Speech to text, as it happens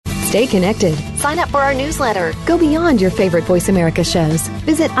Stay connected. Sign up for our newsletter. Go beyond your favorite Voice America shows.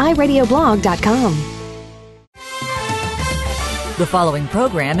 Visit iradioblog.com. The following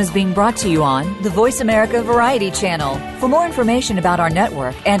program is being brought to you on the Voice America Variety Channel. For more information about our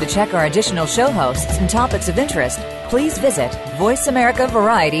network and to check our additional show hosts and topics of interest, please visit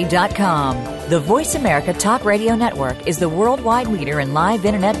voiceamericavariety.com. The Voice America Talk Radio Network is the worldwide leader in live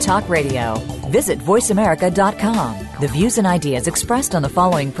Internet talk radio. Visit voiceamerica.com. The views and ideas expressed on the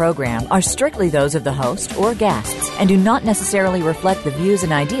following program are strictly those of the host or guests and do not necessarily reflect the views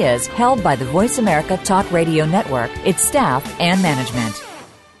and ideas held by the Voice America Talk Radio Network, its staff, and management.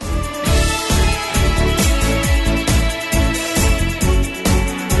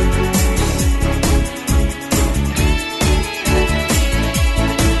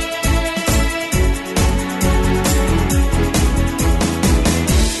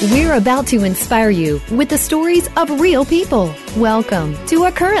 We're about to inspire you with the stories of real people. Welcome to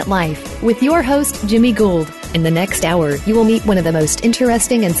A Current Life with your host, Jimmy Gould. In the next hour, you will meet one of the most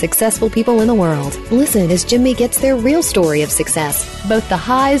interesting and successful people in the world. Listen as Jimmy gets their real story of success, both the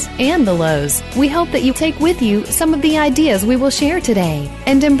highs and the lows. We hope that you take with you some of the ideas we will share today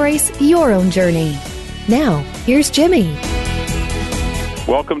and embrace your own journey. Now, here's Jimmy.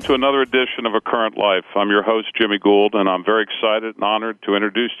 Welcome to another edition of A Current Life. I'm your host, Jimmy Gould, and I'm very excited and honored to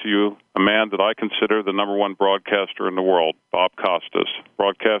introduce to you a man that I consider the number one broadcaster in the world, Bob Costas,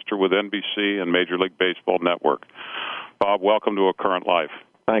 broadcaster with NBC and Major League Baseball Network. Bob, welcome to A Current Life.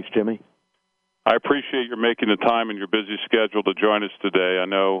 Thanks, Jimmy. I appreciate your making the time in your busy schedule to join us today. I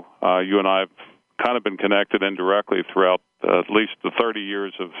know you and I have kind of been connected indirectly throughout at least the 30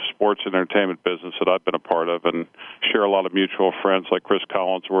 years of sports and entertainment business that I've been a part of, and share a lot of mutual friends like Chris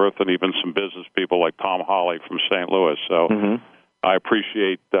Collinsworth and even some business people like Tom Holly from St. Louis. So I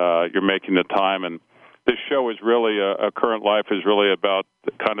appreciate your making the time. And this show is really, A Current Life is really about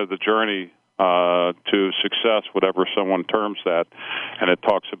kind of the journey to success, whatever someone terms that, and it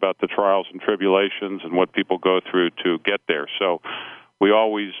talks about the trials and tribulations and what people go through to get there. So we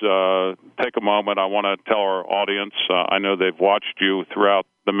always take a moment. I want to tell our audience, I know they've watched you throughout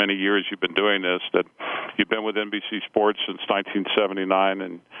the many years you've been doing this, that you've been with NBC Sports since 1979,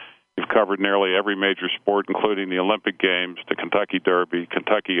 and you've covered nearly every major sport, including the Olympic Games, the Kentucky Derby,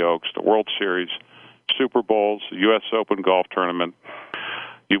 Kentucky Oaks, the World Series, Super Bowls, the U.S. Open Golf Tournament.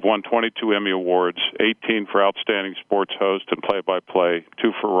 You've won 22 Emmy Awards, 18 for Outstanding Sports Host and Play-by-Play,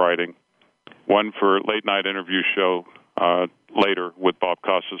 2 for writing, 1 for late-night interview show later with Bob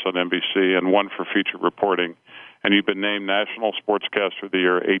Costas on NBC, and 1 for feature reporting. And you've been named National Sportscaster of the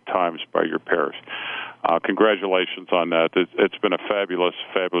Year 8 times by your peers. Congratulations on that. It's been a fabulous,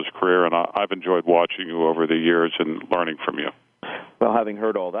 fabulous career, and I've enjoyed watching you over the years and learning from you. Well, having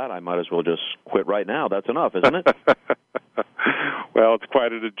heard all that, I might as well just quit right now. That's enough, isn't it? Well, it's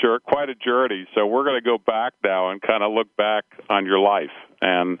quite a journey. So we're going to go back now and kind of look back on your life.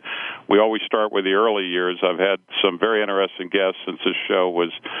 And we always start with the early years. I've had some very interesting guests since this show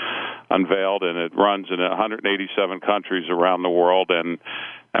was unveiled, and it runs in 187 countries around the world. And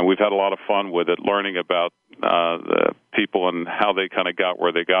we've had a lot of fun with it, learning about the people and how they kind of got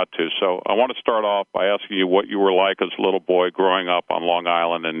where they got to. So I want to start off by asking you what you were like as a little boy growing up on Long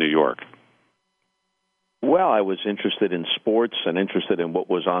Island in New York. Well, I was interested in sports and interested in what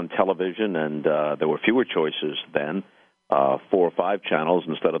was on television, and there were fewer choices then, 4 or 5 channels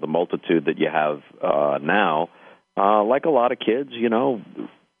instead of the multitude that you have now. Like a lot of kids, you know,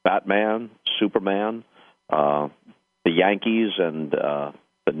 Batman, Superman, the Yankees and the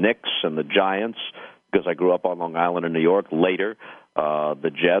Knicks and the Giants, because I grew up on Long Island in New York. Later,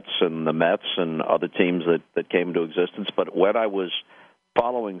 the Jets and the Mets and other teams that came into existence. But when I was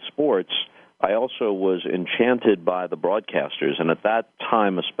following sports, I also was enchanted by the broadcasters, and at that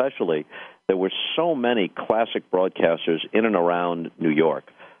time especially, there were so many classic broadcasters in and around New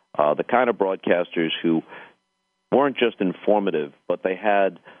York, the kind of broadcasters who weren't just informative, but they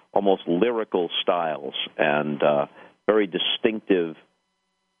had almost lyrical styles and very distinctive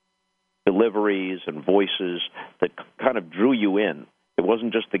deliveries and voices that kind of drew you in. It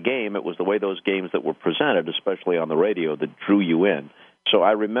wasn't just the game, it was the way those games that were presented, especially on the radio, that drew you in. So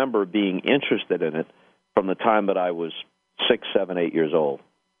I remember being interested in it from the time that I was 6, 7, 8 years old.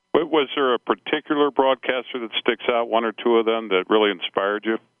 Was there a particular broadcaster that sticks out, 1 or 2 of them, that really inspired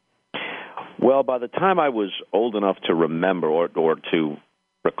you? Well, by the time I was old enough to remember or to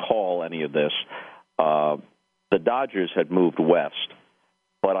recall any of this, the Dodgers had moved west.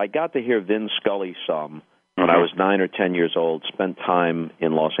 But I got to hear Vin Scully some when I was 9 or 10 years old, spent time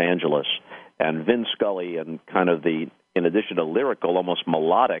in Los Angeles. And Vin Scully and kind of in addition to lyrical, almost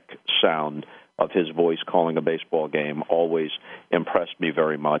melodic sound of his voice calling a baseball game always impressed me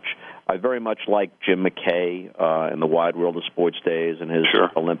very much. I very much like Jim McKay in the Wide World of Sports days and his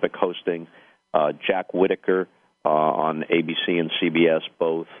Olympic hosting. Jack Whitaker on ABC and CBS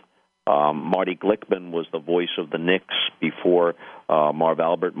both. Marty Glickman was the voice of the Knicks before Marv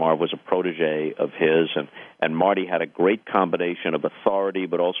Albert. Marv was a protege of his, and Marty had a great combination of authority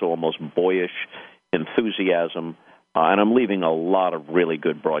but also almost boyish enthusiasm. And I'm leaving a lot of really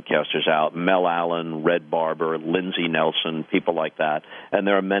good broadcasters out. Mel Allen, Red Barber, Lindsey Nelson, people like that. And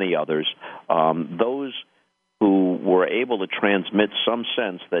there are many others. Those who were able to transmit some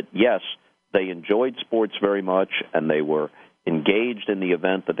sense that, yes, they enjoyed sports very much and they were engaged in the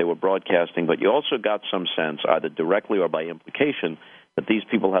event that they were broadcasting, but you also got some sense, either directly or by implication, that these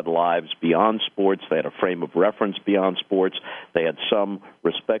people had lives beyond sports. They had a frame of reference beyond sports. They had some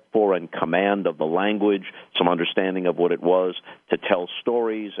respect for and command of the language, some understanding of what it was to tell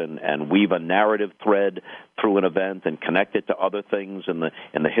stories and weave a narrative thread through an event and connect it to other things in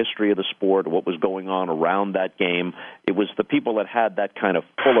the history of the sport, what was going on around that game. It was the people that had that kind of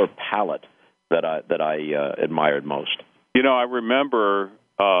fuller palette that I admired most. You know, I remember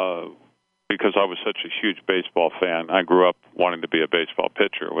because I was such a huge baseball fan, I grew up wanting to be a baseball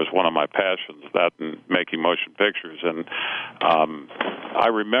pitcher. It was one of my passions, that and making motion pictures. And I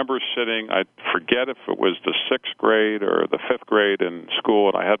remember sitting, I forget if it was the 6th grade or the 5th grade in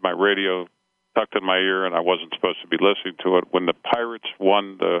school, and I had my radio tucked in my ear, and I wasn't supposed to be listening to it, when the Pirates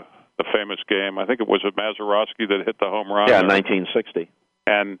won the famous game. I think it was Mazeroski that hit the home run. Yeah, 1960.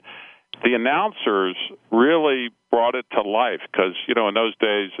 And the announcers really brought it to life because, you know, in those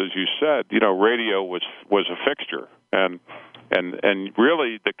days, as you said, you know, radio was a fixture, and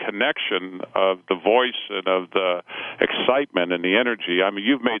really the connection of the voice and of the excitement and the energy. I mean,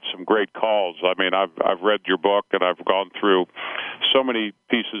 you've made some great calls. I mean, I've read your book and I've gone through so many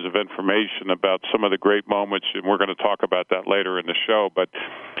pieces of information about some of the great moments, and we're going to talk about that later in the show. But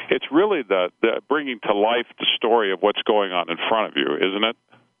it's really the bringing to life the story of what's going on in front of you, isn't it?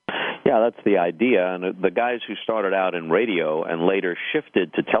 Yeah, that's the idea. And the guys who started out in radio and later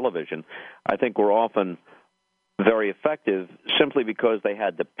shifted to television, I think were often very effective simply because they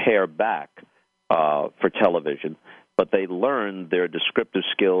had to pare back for television. But they learned their descriptive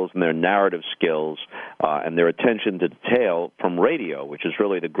skills and their narrative skills and their attention to detail from radio, which is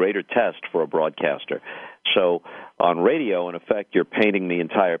really the greater test for a broadcaster. So on radio, in effect, you're painting the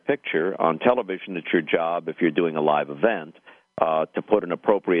entire picture. On television, it's your job, if you're doing a live event, to put an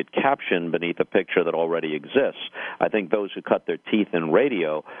appropriate caption beneath a picture that already exists. I think those who cut their teeth in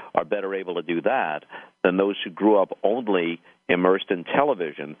radio are better able to do that than those who grew up only immersed in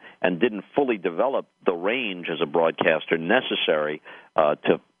television and didn't fully develop the range as a broadcaster necessary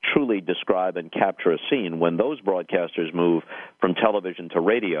to truly describe and capture a scene. When those broadcasters move from television to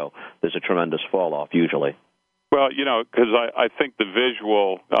radio, there's a tremendous fall-off usually. Well, you know, because I think the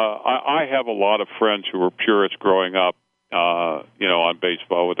visual, I have a lot of friends who were purists growing up, you know, on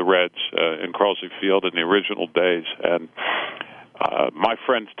baseball with the Reds in Crosley Field in the original days. And my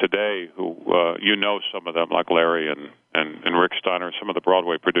friends today, who you know some of them, like Larry and Rick Steiner, some of the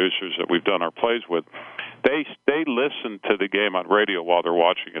Broadway producers that we've done our plays with, they listen to the game on radio while they're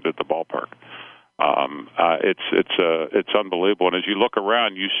watching it at the ballpark. It's unbelievable. And as you look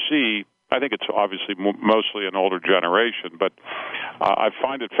around, you see, I think it's obviously mostly an older generation, but I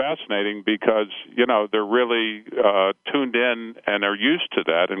find it fascinating because, you know, they're really tuned in and are used to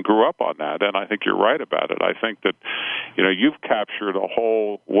that and grew up on that, and I think you're right about it. I think that, you know, you've captured a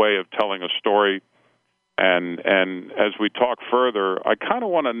whole way of telling a story, and as we talk further, I kind of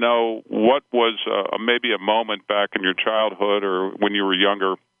want to know what was maybe a moment back in your childhood or when you were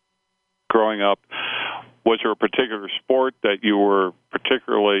younger growing up. Was there a particular sport that you were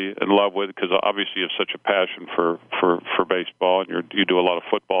particularly in love with? Because obviously you have such a passion for baseball, and you do a lot of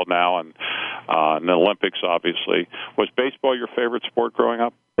football now, and the Olympics, obviously. Was baseball your favorite sport growing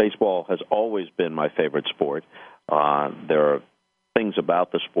up? Baseball has always been my favorite sport. There are things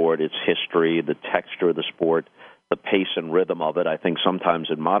about the sport, its history, the texture of the sport, the pace and rhythm of it. I think sometimes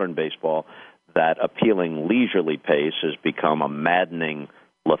in modern baseball, that appealing leisurely pace has become a maddening,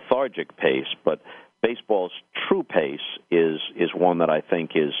 lethargic pace, but baseball's true pace is one that I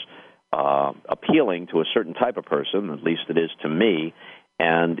think is appealing to a certain type of person, at least it is to me,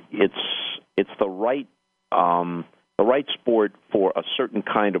 and it's the right sport for a certain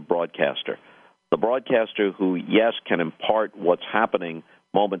kind of broadcaster. The broadcaster who, yes, can impart what's happening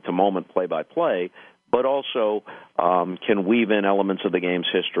moment to moment, play by play, but also can weave in elements of the game's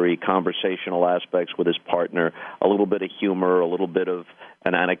history, conversational aspects with his partner, a little bit of humor, a little bit of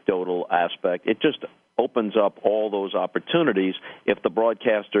an anecdotal aspect. It just opens up all those opportunities if the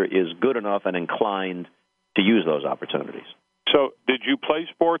broadcaster is good enough and inclined to use those opportunities. So, did you play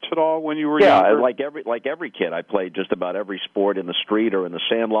sports at all when you were younger? Yeah, like every kid, I played just about every sport in the street or in the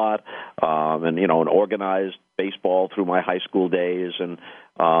sandlot, and organized baseball through my high school days, and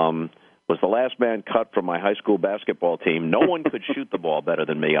was the last man cut from my high school basketball team. No one could shoot the ball better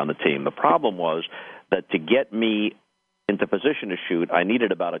than me on the team. The problem was that to get me into position to shoot, I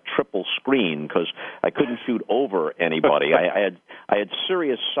needed about a triple screen because I couldn't shoot over anybody. I had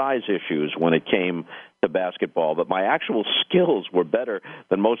serious size issues when it came to basketball, but my actual skills were better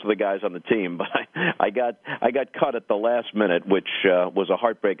than most of the guys on the team. But I got cut at the last minute, which was a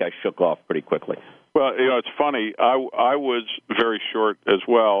heartbreak I shook off pretty quickly. Well, it's funny. I was very short as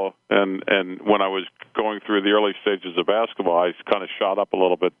well, and when I was going through the early stages of basketball, I kind of shot up a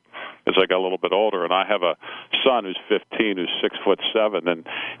little bit as I got a little bit older. And I have a son who's 15, who's 6'7", and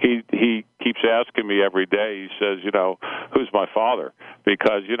he keeps asking me every day. He says, who's my father?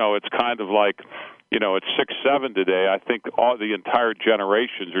 Because it's kind of like, it's 6'7" today. I think all the entire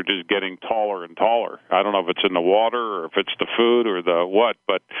generations are just getting taller and taller. I don't know if it's in the water or if it's the food or the what,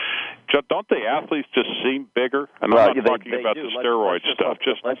 but don't the athletes just seem bigger? And I'm not talking about the steroid stuff.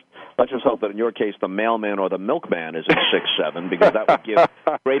 Let's just hope that in your case the mailman or the milkman isn't 6'7", because that would give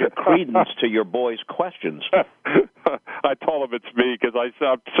greater credence to your boy's questions. I told him it's me because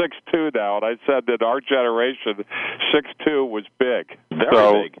I'm 6'2" now, and I said that our generation, 6'2" was big.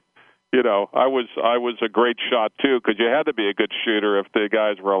 Very big. I was a great shot too, because you had to be a good shooter if the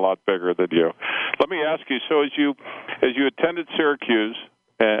guys were a lot bigger than you. Let me ask you: so as you attended Syracuse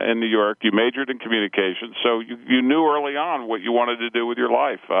in New York, you majored in communications, so you knew early on what you wanted to do with your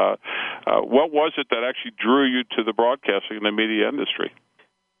life. What was it that actually drew you to the broadcasting and the media industry?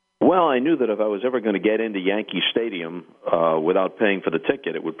 Well, I knew that if I was ever going to get into Yankee Stadium without paying for the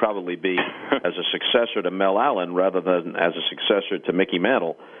ticket, it would probably be as a successor to Mel Allen rather than as a successor to Mickey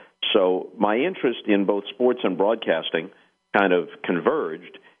Mantle. So my interest in both sports and broadcasting kind of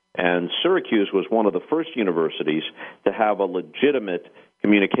converged, and Syracuse was one of the first universities to have a legitimate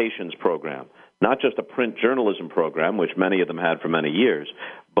communications program, not just a print journalism program, which many of them had for many years,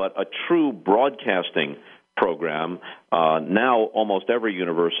 but a true broadcasting program. Now almost every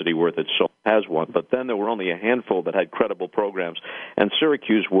university worth its salt has one, but then there were only a handful that had credible programs, and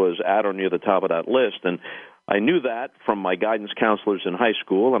Syracuse was at or near the top of that list. And I knew that from my guidance counselors in high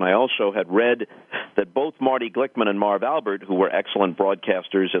school, and I also had read that both Marty Glickman and Marv Albert, who were excellent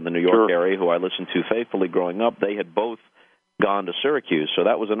broadcasters in the New York area, who I listened to faithfully growing up, they had both gone to Syracuse. So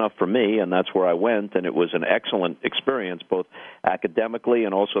that was enough for me, and that's where I went, and it was an excellent experience, both academically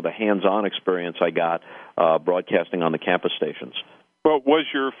and also the hands-on experience I got broadcasting on the campus stations. Well, was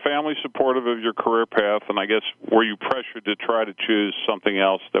your family supportive of your career path, and I guess were you pressured to try to choose something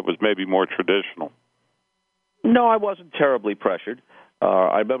else that was maybe more traditional? No, I wasn't terribly pressured.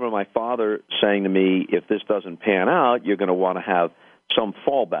 I remember my father saying to me, if this doesn't pan out, you're going to want to have some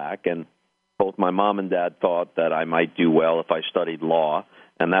fallback. And both my mom and dad thought that I might do well if I studied law,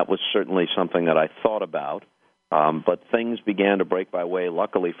 and that was certainly something that I thought about. But things began to break my way,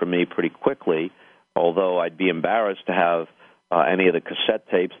 luckily for me, pretty quickly, although I'd be embarrassed to have any of the cassette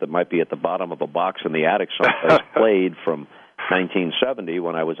tapes that might be at the bottom of a box in the attic someplace played from 1970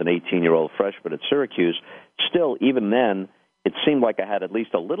 when I was an 18-year-old freshman at Syracuse. Still, even then, it seemed like I had at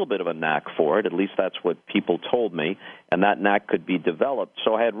least a little bit of a knack for it. At least that's what people told me, and that knack could be developed.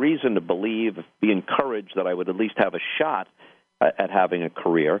 So I had reason to believe, be encouraged that I would at least have a shot at having a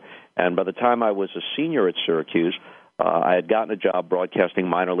career. And by the time I was a senior at Syracuse, I had gotten a job broadcasting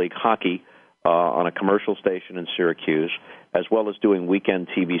minor league hockey on a commercial station in Syracuse, as well as doing weekend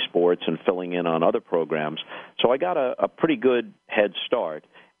TV sports and filling in on other programs. So I got a pretty good head start,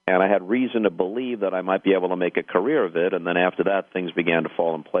 and I had reason to believe that I might be able to make a career of it. And then after that, things began to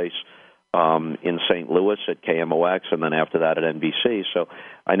fall in place in St. Louis at KMOX, and then after that at NBC. So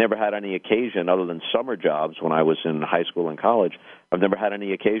I never had any occasion, other than summer jobs when I was in high school and college, I've never had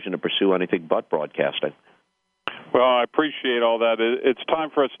any occasion to pursue anything but broadcasting. Well, I appreciate all that. It's time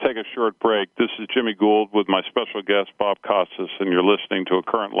for us to take a short break. This is Jimmy Gould with my special guest, Bob Costas, and you're listening to A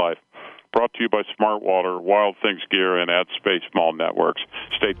Current Life, brought to you by Smart Water, Wild Things Gear, and At Space Mall Networks.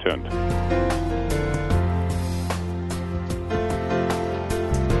 Stay tuned.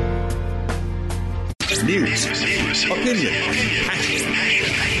 News, opinion, passion.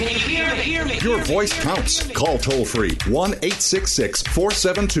 hear me? Your voice counts. Call toll-free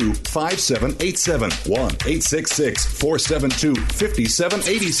 1-866-472-5787.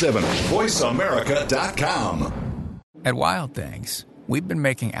 1-866-472-5787. VoiceAmerica.com. At Wild Things, we've been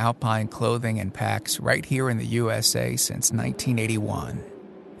making alpine clothing and packs right here in the USA since 1981.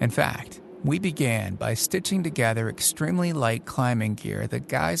 In fact, we began by stitching together extremely light climbing gear that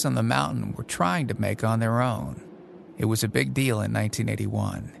guys on the mountain were trying to make on their own. It was a big deal in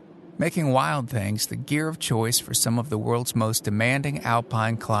 1981, making Wild Things the gear of choice for some of the world's most demanding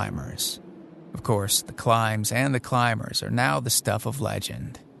alpine climbers. Of course, the climbs and the climbers are now the stuff of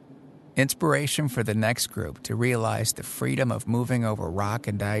legend. Inspiration for the next group to realize the freedom of moving over rock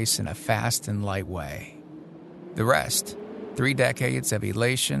and ice in a fast and light way. The rest, 3 decades of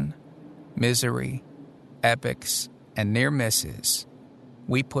elation, misery, epics, and near misses,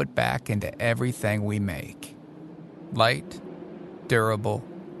 we put back into everything we make. Light, durable,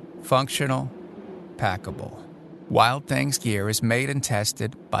 functional, packable. Wild Things gear is made and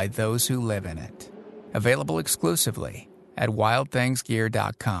tested by those who live in it. Available exclusively at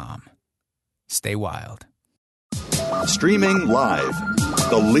wildthingsgear.com. Stay wild. Streaming live.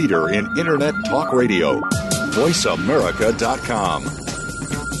 The leader in Internet talk radio. VoiceAmerica.com.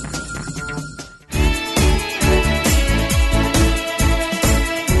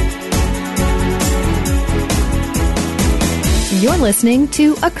 You're listening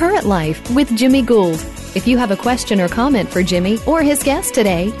to A Current Life with Jimmy Gould. If you have a question or comment for Jimmy or his guest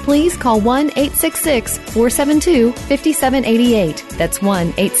today, please call 1-866-472-5788. That's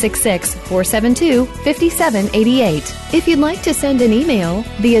 1-866-472-5788. If you'd like to send an email,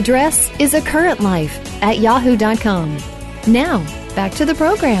 the address is acurrentlife@yahoo.com. Now, back to the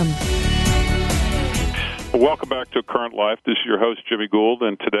program. Welcome back to Current Life. This is your host, Jimmy Gould,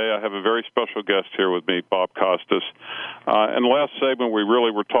 and today I have a very special guest here with me, Bob Costas. In the last segment, we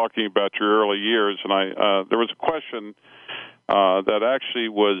really were talking about your early years, and there was a question that actually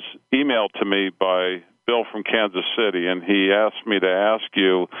was emailed to me by Bill from Kansas City, and he asked me to ask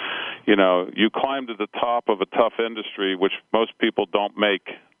you, you climbed to the top of a tough industry, which most people don't make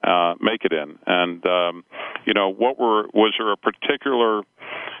it in, and was there a particular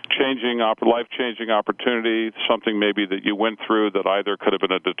life-changing opportunity, something maybe that you went through that either could have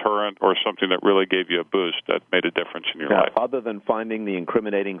been a deterrent or something that really gave you a boost that made a difference in your life? Other than finding the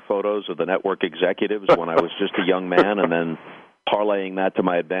incriminating photos of the network executives when I was just a young man and then parlaying that to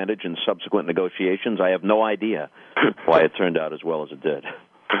my advantage in subsequent negotiations, I have no idea why it turned out as well as it did.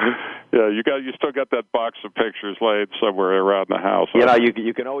 Yeah, you still got that box of pictures laid somewhere around the house.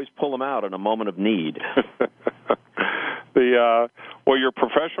 You can always pull them out in a moment of need. Your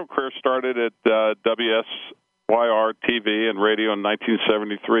professional career started at WSYR TV and radio in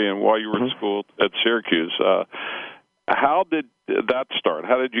 1973, and while you were in school at Syracuse. How did that start?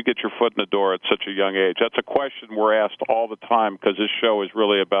 How did you get your foot in the door at such a young age? That's a question we're asked all the time because this show is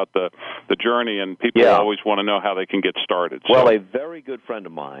really about the journey, and people always want to know how they can get started. Well, a very good friend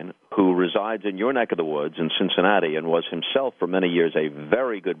of mine who resides in your neck of the woods in Cincinnati and was himself for many years a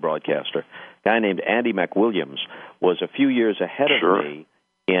very good broadcaster, a guy named Andy McWilliams, was a few years ahead of me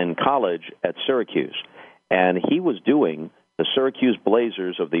in college at Syracuse, and he was doing the Syracuse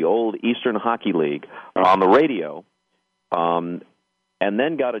Blazers of the old Eastern Hockey League on the radio, and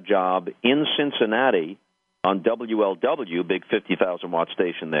then got a job in Cincinnati on WLW, big 50,000-watt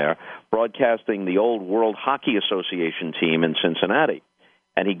station there, broadcasting the old World Hockey Association team in Cincinnati.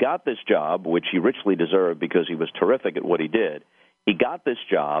 And he got this job, which he richly deserved because he was terrific at what he did. He got this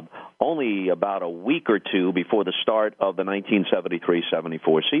job only about a week or two before the start of the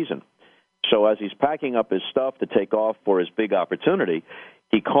 1973-74 season. So as he's packing up his stuff to take off for his big opportunity,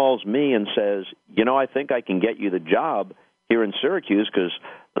 he calls me and says, I think I can get you the job here in Syracuse because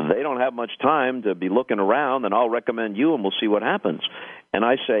they don't have much time to be looking around, and I'll recommend you, and we'll see what happens. And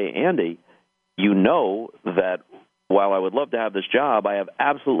I say, Andy, you know that while I would love to have this job, I have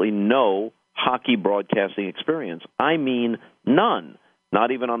absolutely no hockey broadcasting experience. I mean none,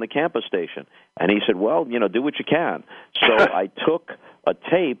 not even on the campus station. And he said, well, do what you can. So I took a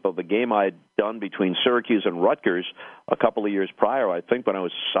tape of a game I'd done between Syracuse and Rutgers a couple of years prior, I think when I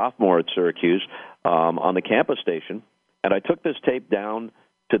was a sophomore at Syracuse, on the campus station, and I took this tape down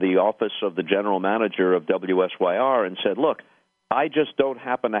to the office of the general manager of WSYR and said, look, I just don't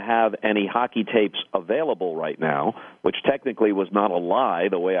happen to have any hockey tapes available right now, which technically was not a lie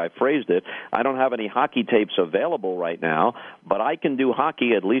the way I phrased it. I don't have any hockey tapes available right now, but I can do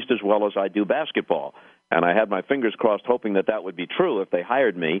hockey at least as well as I do basketball. And I had my fingers crossed hoping that would be true if they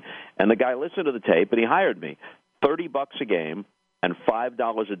hired me. And the guy listened to the tape, and he hired me. $30 a game, and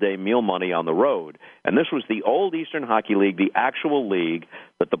 $5 a day meal money on the road. And this was the old Eastern Hockey League, the actual league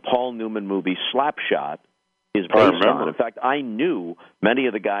that the Paul Newman movie Slapshot is based on. In fact, I knew many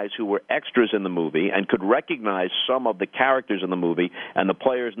of the guys who were extras in the movie and could recognize some of the characters in the movie and the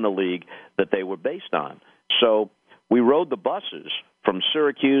players in the league that they were based on. So we rode the buses from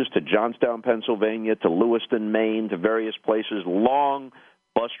Syracuse to Johnstown, Pennsylvania, to Lewiston, Maine, to various places, long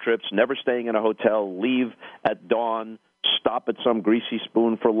bus trips, never staying in a hotel, leave at dawn, stop at some greasy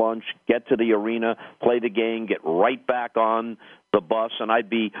spoon for lunch, get to the arena, play the game, get right back on the bus, and I'd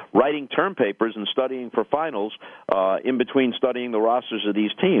be writing term papers and studying for finals in between studying the rosters of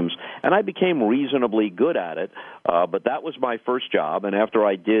these teams. And I became reasonably good at it, but that was my first job. And after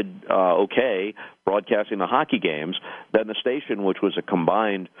I did okay broadcasting the hockey games, then the station, which was a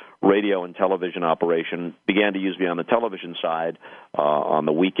combined radio and television operation, began to use me on the television side on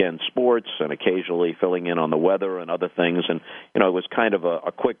the weekend sports and occasionally filling in on the weather and other things. And, you know, it was kind of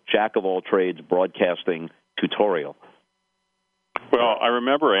a quick jack-of-all-trades broadcasting tutorial. Well, I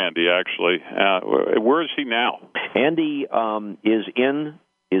remember Andy, actually. Where is he now? Andy is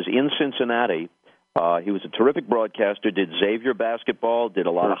in Cincinnati. He was a terrific broadcaster, did Xavier basketball, did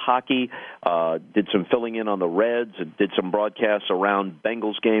a lot of hockey, did some filling in on the Reds, did some broadcasts around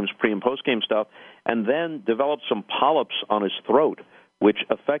Bengals games, pre- and post-game stuff, and then developed some polyps on his throat, which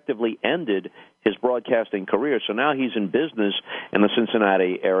effectively ended his broadcasting career. So now he's in business in the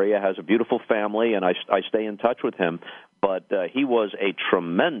Cincinnati area, has a beautiful family, and I stay in touch with him. But he was a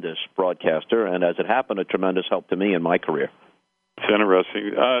tremendous broadcaster, and as it happened, a tremendous help to me in my career. It's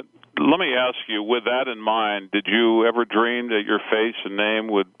interesting. Let me ask you, with that in mind, did you ever dream that your face and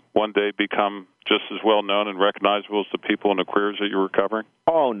name would one day become just as well known and recognizable as the people and the careers that you were covering?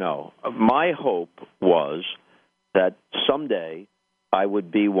 Oh, no. My hope was that someday I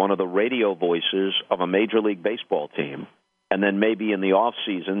would be one of the radio voices of a Major League Baseball team, and then maybe in the off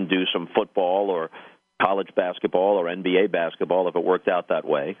season do some football or college basketball or NBA basketball if it worked out that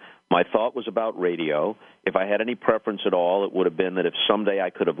way. My thought was about radio. If I had any preference at all, it would have been that if someday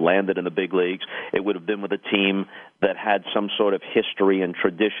I could have landed in the big leagues, it would have been with a team that had some sort of history and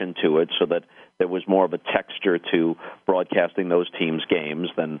tradition to it so that there was more of a texture to broadcasting those teams' games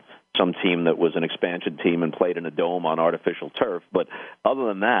than some team that was an expansion team and played in a dome on artificial turf. But other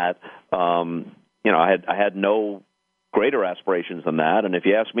than that, I had no greater aspirations than that. And if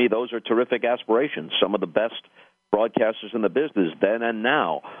you ask me, those are terrific aspirations. Some of the best broadcasters in the business then and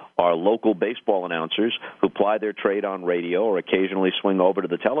now are local baseball announcers who ply their trade on radio or occasionally swing over to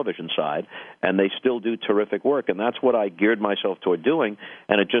the television side, and they still do terrific work. And that's what I geared myself toward doing,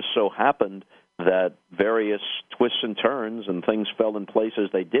 and it just so happened that various twists and turns and things fell in place as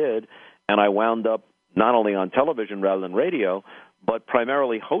they did, and I wound up not only on television rather than radio, but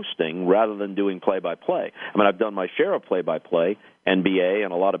primarily hosting rather than doing play-by-play. I mean, I've done my share of play-by-play, NBA,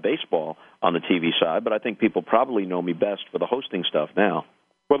 and a lot of baseball on the TV side, but I think people probably know me best for the hosting stuff now.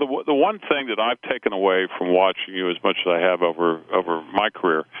 Well, the one thing that I've taken away from watching you as much as I have over my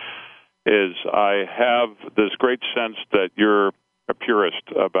career is I have this great sense that you're a purist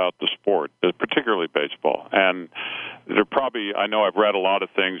about the sport, particularly baseball. And I know I've read a lot of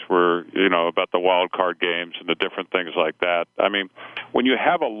things about the wild card games and the different things like that. I mean, when you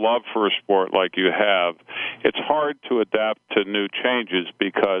have a love for a sport like you have, it's hard to adapt to new changes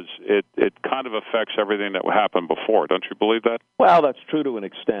because it kind of affects everything that happened before. Don't you believe that? Well, that's true to an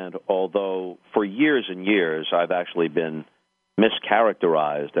extent, although for years and years I've actually been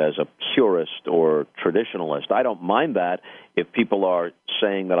mischaracterized as a purist or traditionalist. I don't mind that if people are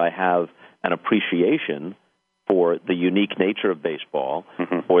saying that I have an appreciation for the unique nature of baseball,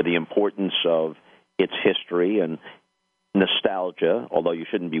 or the importance of its history and nostalgia, although you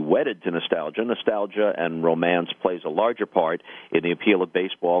shouldn't be wedded to nostalgia. Nostalgia and romance plays a larger part in the appeal of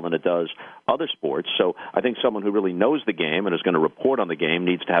baseball than it does other sports. So I think someone who really knows the game and is going to report on the game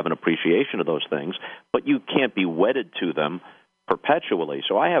needs to have an appreciation of those things, but you can't be wedded to them perpetually.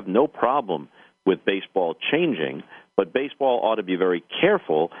 So I have no problem with baseball changing, but baseball ought to be very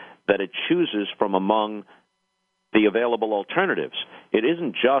careful that it chooses from among the available alternatives. It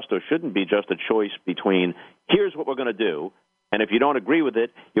isn't just or shouldn't be just a choice between here's what we're going to do, and if you don't agree with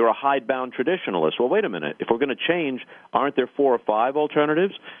it, you're a hidebound traditionalist. Well, wait a minute. If we're going to change, aren't there 4 or 5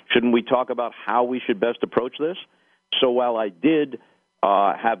 alternatives? Shouldn't we talk about how we should best approach this? So while I did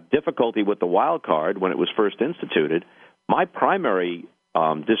have difficulty with the wild card when it was first instituted, my primary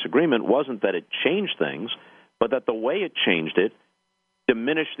disagreement wasn't that it changed things, but that the way it changed it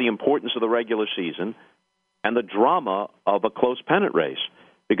diminished the importance of the regular season and the drama of a close pennant race.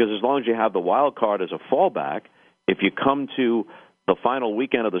 Because as long as you have the wild card as a fallback, if you come to the final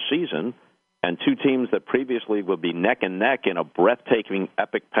weekend of the season And two teams that previously would be neck and neck in a breathtaking,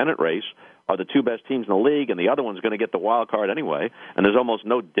 epic pennant race are the two best teams in the league, and the other one's going to get the wild card anyway. And there's almost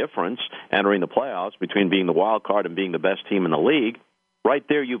no difference entering the playoffs between being the wild card and being the best team in the league. Right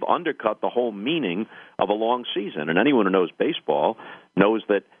there, you've undercut the whole meaning of a long season. And anyone who knows baseball knows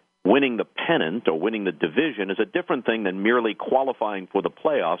that winning the pennant or winning the division is a different thing than merely qualifying for the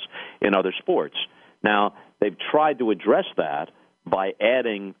playoffs in other sports. Now, they've tried to address that by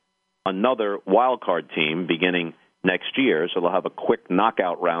adding another wild card team beginning next year, so they'll have a quick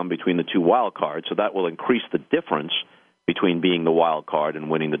knockout round between the two wild cards, so that will increase the difference between being the wild card and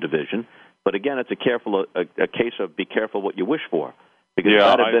winning the division. But again, it's a case of be careful what you wish for, because if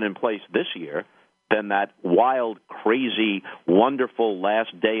that had been in place this year, then that wild, crazy, wonderful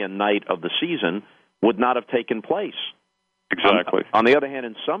last day and night of the season would not have taken place. Exactly. On the other hand,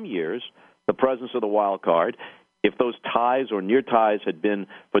 in some years, the presence of the wild card, if those ties or near ties had been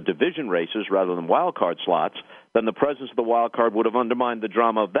for division races rather than wild card slots, then the presence of the wild card would have undermined the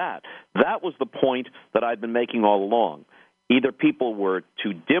drama of that. That was the point that I'd been making all along. Either people were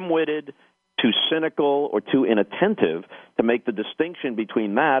too dim-witted, too cynical, or too inattentive to make the distinction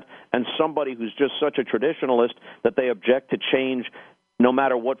between that and somebody who's just such a traditionalist that they object to change no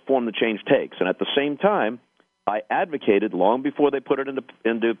matter what form the change takes. And at the same time, I advocated, long before they put it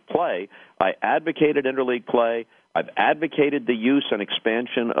into play, I advocated interleague play. I've advocated the use and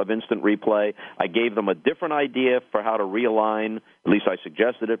expansion of instant replay. I gave them a different idea for how to realign, at least I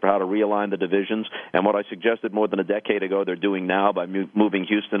suggested it, for how to realign the divisions. And what I suggested more than a decade ago, they're doing now by moving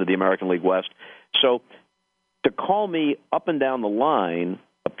Houston to the American League West. So to call me up and down the line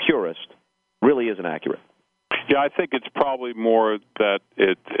a purist really isn't accurate. Yeah, I think it's probably more that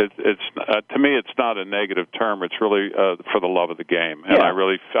it's to me it's not a negative term. It's really for the love of the game, and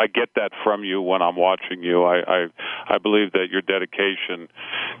I get that from you when I'm watching you. I believe that your dedication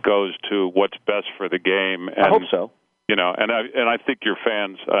goes to what's best for the game. And, I hope so. You know, and I think your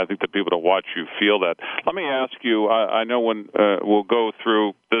fans, I think the people that watch you feel that. Let me ask you, I know when we'll go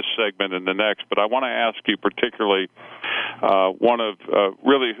through this segment and the next, but I want to ask you particularly one of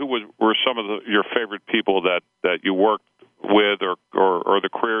really who were some of your favorite people that you worked with or the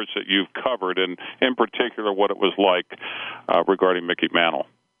careers that you've covered, and in particular what it was like regarding Mickey Mantle.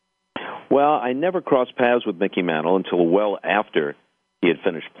 Well, I never crossed paths with Mickey Mantle until well after he had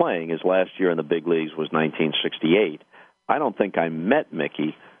finished playing. His last year in the big leagues was 1968. I don't think I met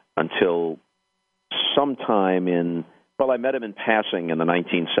Mickey until sometime I met him in passing in the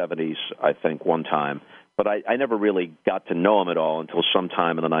 1970s, I think, one time. But I never really got to know him at all until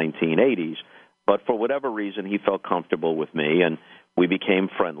sometime in the 1980s. But for whatever reason, he felt comfortable with me, and we became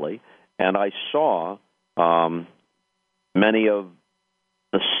friendly. And I saw many of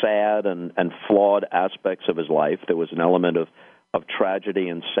the sad and flawed aspects of his life. There was an element of tragedy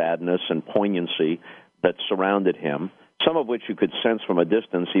and sadness and poignancy that surrounded him, some of which you could sense from a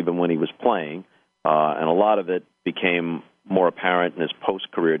distance even when he was playing, and a lot of it became more apparent in his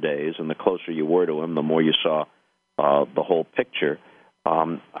post-career days, and the closer you were to him, the more you saw the whole picture.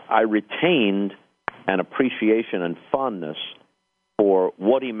 I retained an appreciation and fondness for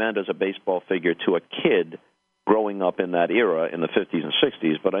what he meant as a baseball figure to a kid growing up in that era in the 50s and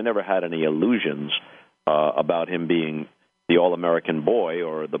 60s, but I never had any illusions about him being the all-American boy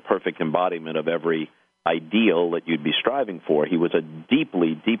or the perfect embodiment of every ideal that you'd be striving for. He was a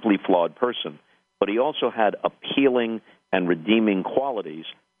deeply, deeply flawed person, but he also had appealing and redeeming qualities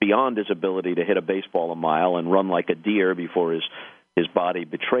beyond his ability to hit a baseball a mile and run like a deer before his body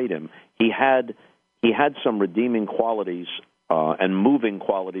betrayed him. He had some redeeming qualities and moving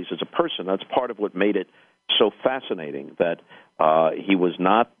qualities as a person. That's part of what made it so fascinating, that he was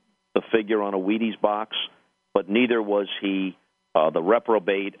not the figure on a Wheaties box, but neither was he the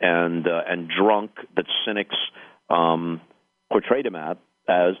reprobate and drunk that cynics portrayed him as.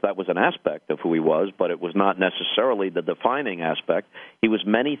 That was an aspect of who he was, but it was not necessarily the defining aspect. He was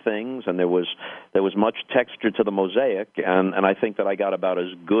many things, and there was much texture to the mosaic, and I think that I got about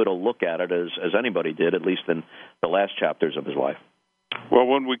as good a look at it as anybody did, at least in the last chapters of his life. Well,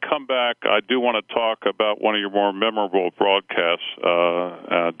 when we come back, I do want to talk about one of your more memorable broadcasts,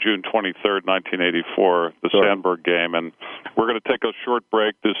 June 23rd, 1984, the Sure. Sandberg game. And we're going to take a short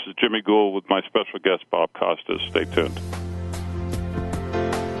break. This is Jimmy Gould with my special guest, Bob Costas. Stay tuned.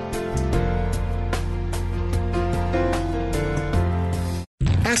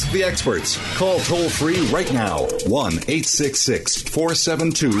 Ask the experts. Call toll-free right now,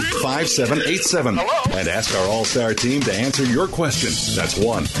 1-866-472-5787. And ask our All-Star team to answer your question. That's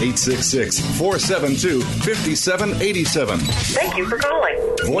 1-866-472-5787. Thank you for calling.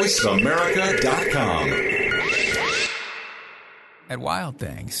 VoiceAmerica.com. At Wild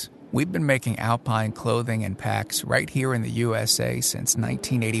Things, We've been making alpine clothing and packs right here in the USA since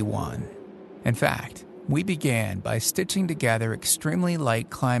 1981. In fact, we began by stitching together extremely light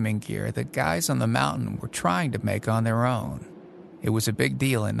climbing gear that guys on the mountain were trying to make on their own. It was a big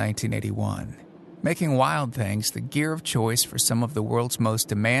deal in 1981, making Wild Things the gear of choice for some of the world's most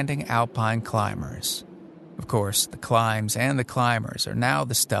demanding alpine climbers. Of course, the climbs and the climbers are now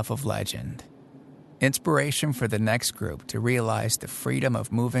the stuff of legend. Inspiration for the next group to realize the freedom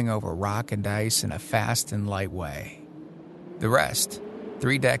of moving over rock and ice in a fast and light way. The rest,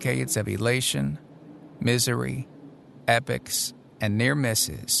 3 decades of elation, misery, epics, and near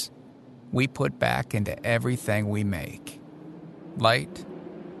misses, we put back into everything we make. Light,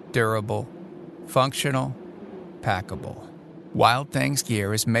 durable, functional, packable. Wild Things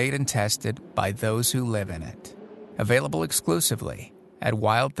gear is made and tested by those who live in it. Available exclusively at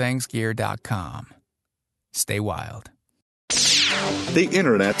wildthingsgear.com. Stay wild. The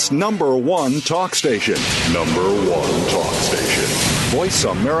Internet's #1 talk station. #1 talk station.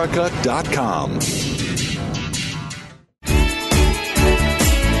 VoiceAmerica.com.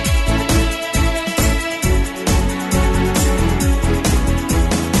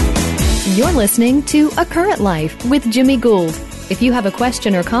 You're listening to A Current Life with Jimmy Gould. If you have a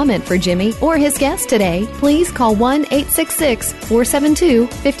question or comment for Jimmy or his guest today, please call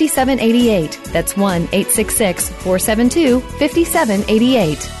 1-866-472-5788. That's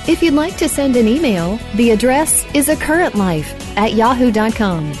 1-866-472-5788. If you'd like to send an email, the address is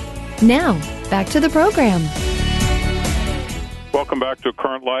acurrentlife@yahoo.com. Now, back to the program. Welcome back to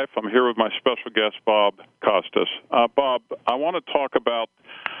Current Life. I'm here with my special guest, Bob Costas. Bob, I want to talk about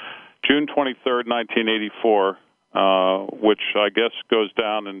June 23rd, 1984, which I guess goes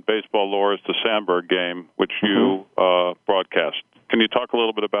down in baseball lore as the Sandberg game, which you broadcast. Can you talk a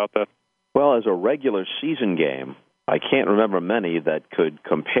little bit about that? Well, as a regular season game, I can't remember many that could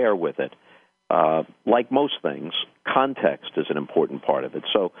compare with it. Like most things, context is an important part of it.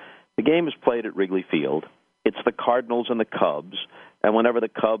 So the game is played at Wrigley Field. It's the Cardinals and the Cubs, and whenever the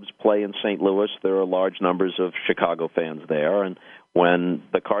Cubs play in St. Louis, there are large numbers of Chicago fans there, and when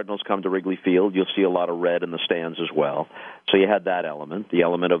the Cardinals come to Wrigley Field, you'll see a lot of red in the stands as well. So you had that element, the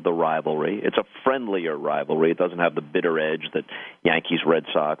element of the rivalry. It's a friendlier rivalry. It doesn't have the bitter edge that Yankees, Red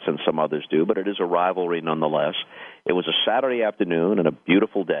Sox, and some others do, but it is a rivalry nonetheless. It was a Saturday afternoon and a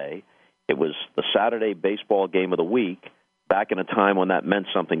beautiful day. It was the Saturday baseball game of the week, back in a time when that meant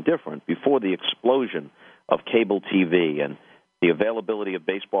something different, before the explosion of cable TV and the availability of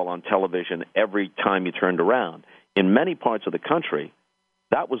baseball on television every time you turned around. In many parts of the country,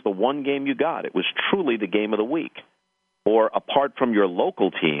 that was the one game you got. It was truly the game of the week. Or apart from your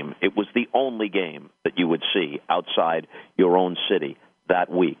local team, it was the only game that you would see outside your own city that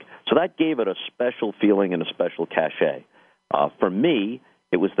week. So that gave it a special feeling and a special cachet. For me,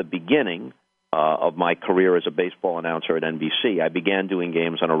 it was the beginning of my career as a baseball announcer at NBC. I began doing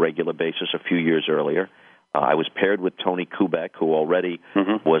games on a regular basis a few years earlier. I was paired with Tony Kubek, who already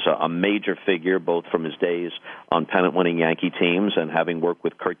was a major figure, both from his days on pennant-winning Yankee teams and having worked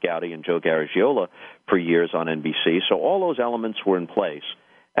with Curt Gowdy and Joe Garagiola for years on NBC. So all those elements were in place.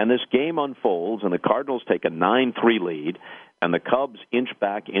 And this game unfolds, and the Cardinals take a 9-3 lead, and the Cubs inch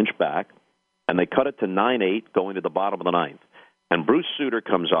back, and they cut it to 9-8 going to the bottom of the ninth. And Bruce Sutter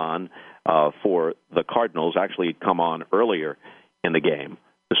comes on for the Cardinals. Actually, he'd come on earlier in the game.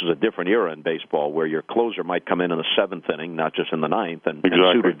 This is a different era in baseball where your closer might come in the seventh inning, not just in the ninth, and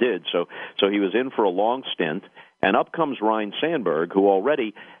Sutter did. So he was in for a long stint, and up comes Ryne Sandberg, who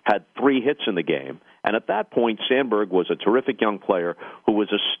already had 3 hits in the game. And at that point, Sandberg was a terrific young player who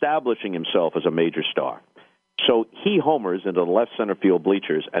was establishing himself as a major star. So he homers into the left center field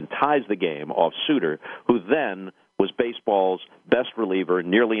bleachers and ties the game off Sutter, who then was baseball's best reliever,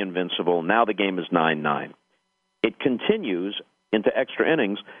 nearly invincible. Now the game is 9-9. It continues into extra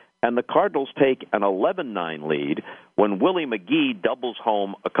innings, and the Cardinals take an 11-9 lead when Willie McGee doubles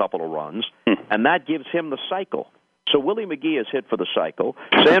home a couple of runs, and that gives him the cycle. So Willie McGee is hit for the cycle.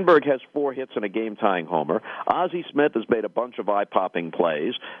 Sandberg has 4 hits and a game-tying homer. Ozzie Smith has made a bunch of eye-popping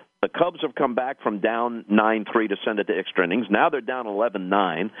plays. The Cubs have come back from down 9-3 to send it to extra innings. Now they're down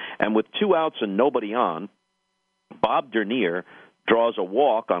 11-9, and with 2 outs and nobody on, Bob Dernier draws a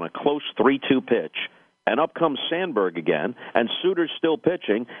walk on a close 3-2 pitch. And up comes Sandberg again, and Sutter's still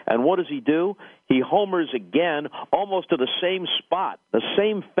pitching. And what does he do? He homers again, almost to the same spot. The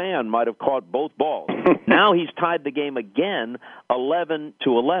same fan might have caught both balls. Now he's tied the game again,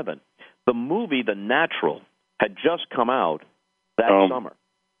 11-11. The movie The Natural had just come out that summer.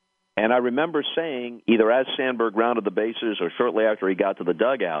 And I remember saying, either as Sandberg rounded the bases or shortly after he got to the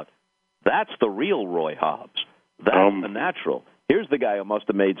dugout, that's the real Roy Hobbs. That's The Natural. here's the guy who must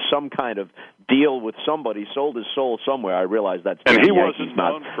have made some kind of deal with somebody, sold his soul somewhere. I realize that's and he Yankees, wasn't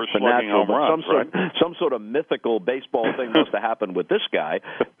not known for slugging home runs, some sort of mythical baseball thing must have happened with this guy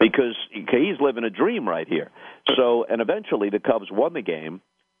because he's living a dream right here. So, and eventually the Cubs won the game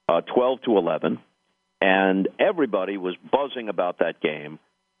 12-11, and everybody was buzzing about that game.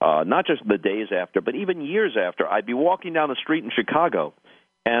 Not just the days after, but even years after. I'd be walking down the street in Chicago,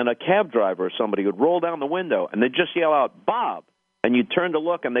 and a cab driver or somebody would roll down the window, and they'd just yell out, "Bob!" And you'd turn to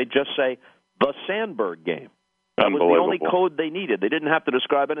look, and they'd just say, "The Sandberg game." That was the only code they needed. They didn't have to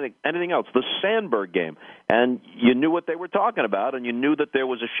describe anything else. The Sandberg game. And you knew what they were talking about, and you knew that there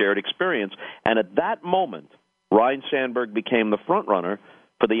was a shared experience. And at that moment, Ryne Sandberg became the front runner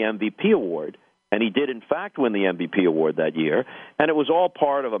for the MVP award. And he did, in fact, win the MVP award that year. And it was all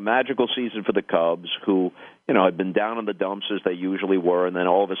part of a magical season for the Cubs, who, had been down in the dumps as they usually were, and then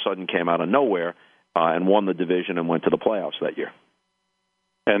all of a sudden came out of nowhere and won the division and went to the playoffs that year.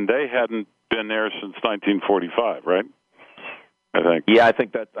 And they hadn't been there since 1945, right? I think. Yeah, I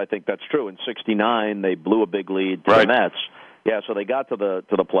think that's true. In '69, they blew a big lead to the Mets. Yeah, so they got to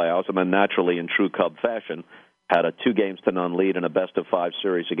the playoffs, and then naturally, in true Cub fashion, had a 2-0 lead in a best-of-5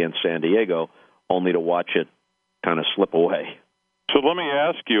 series against San Diego, only to watch it kind of slip away. So let me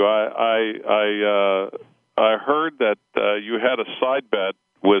ask you, I heard that you had a side bet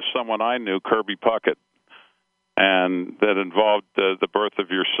with someone I knew, Kirby Puckett, and that involved the birth of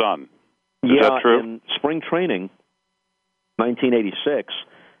your son. Is that true? In spring training, 1986,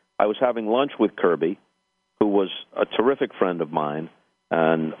 I was having lunch with Kirby, who was a terrific friend of mine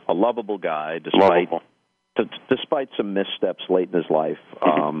and a lovable guy, despite some missteps late in his life.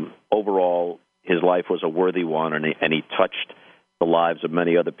 Overall, his life was a worthy one, and he touched the lives of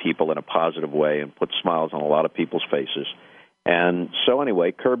many other people in a positive way and put smiles on a lot of people's faces. And so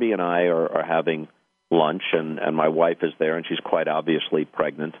anyway, Kirby and I are having lunch, and my wife is there, and she's quite obviously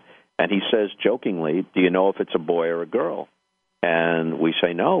pregnant. And he says jokingly, "Do you know if it's a boy or a girl?" And we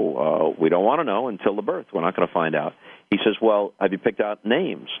say, "No, we don't want to know until the birth. We're not going to find out." He says, "Well, have you picked out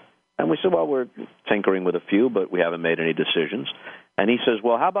names?" And we said, "Well, we're tinkering with a few, but we haven't made any decisions." And he says,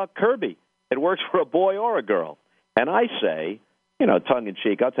 "Well, how about Kirby? It works for a boy or a girl." And I say,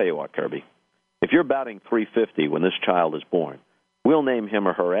 tongue-in-cheek, "I'll tell you what, Kirby, if you're batting .350 when this child is born, we'll name him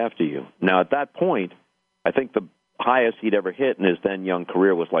or her after you." Now, at that point, I think the highest he'd ever hit in his then young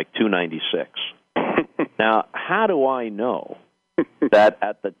career was like .296. Now, how do I know that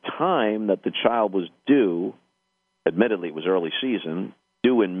at the time that the child was due, admittedly it was early season,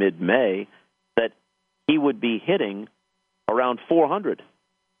 due in mid-May, that he would be hitting around 400?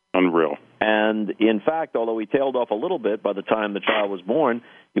 Unreal. And, in fact, although he tailed off a little bit by the time the child was born,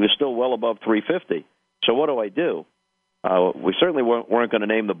 he was still well above .350. So what do? We certainly weren't going to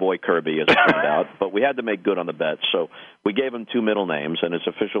name the boy Kirby, as it turned out, but we had to make good on the bet. So we gave him 2 middle names, and his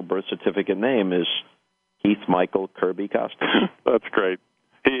official birth certificate name is Keith Michael Kirby Costas. That's great.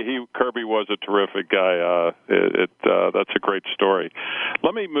 Kirby was a terrific guy. That's a great story.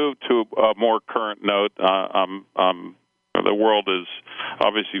 Let me move to a more current note. The world is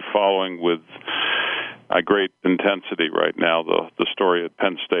obviously following with a great intensity right now the story at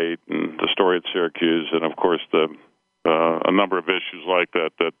Penn State and the story at Syracuse, and of course a number of issues like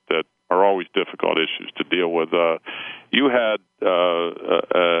that are always difficult issues to deal with. You had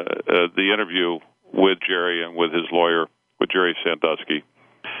the interview with Jerry and with his lawyer, with Jerry Sandusky.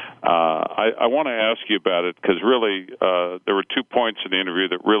 I want to ask you about it because really there were 2 points in the interview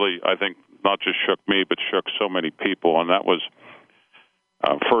that really, I think, not just shook me but shook so many people, and that was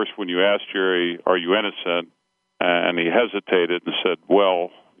first when you asked Jerry, "Are you innocent?" and he hesitated and said, "Well,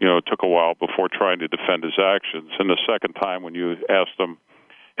 it took a while before trying to defend his actions." And the second time when you asked him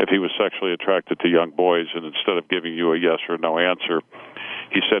if he was sexually attracted to young boys, and instead of giving you a yes or no answer,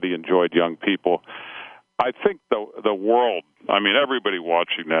 he said he enjoyed young people. I think the world, everybody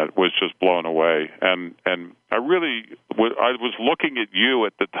watching that was just blown away. And I was looking at you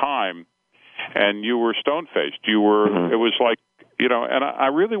at the time, and you were stone-faced. You were, It was like, and I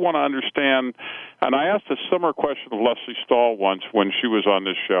really want to understand, and I asked a similar question of Leslie Stahl once when she was on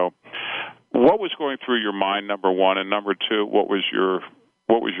this show. What was going through your mind, number one, and number two, what was your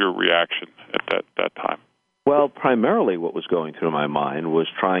reaction at that time? Well, primarily what was going through my mind was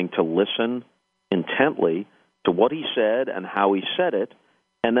trying to listen intently to what he said and how he said it,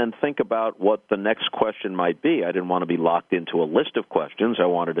 and then think about what the next question might be. I didn't want to be locked into a list of questions. I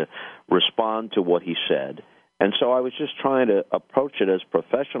wanted to respond to what he said. And so I was just trying to approach it as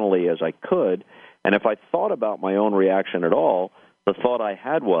professionally as I could. And if I thought about my own reaction at all, the thought I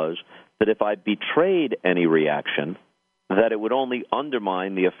had was that if I betrayed any reaction, that it would only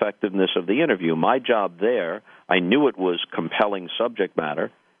undermine the effectiveness of the interview. My job there, I knew it was compelling subject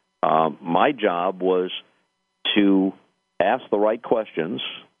matter. My job was to ask the right questions,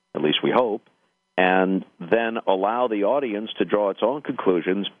 at least we hope, and then allow the audience to draw its own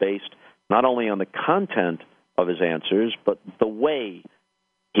conclusions based not only on the content of his answers, but the way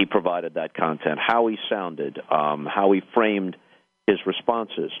he provided that content, how he sounded, how he framed his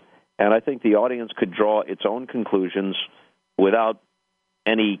responses. And I think the audience could draw its own conclusions without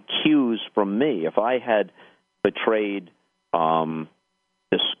any cues from me. If I had betrayed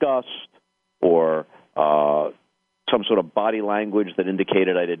disgust or some sort of body language that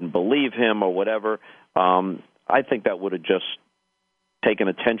indicated I didn't believe him or whatever, I think that would have just taken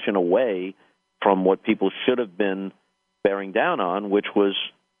attention away from what people should have been bearing down on, which was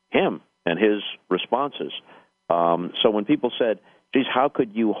him and his responses. So when people said, geez, how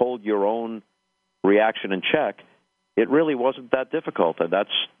could you hold your own reaction in check, it really wasn't that difficult. And that's,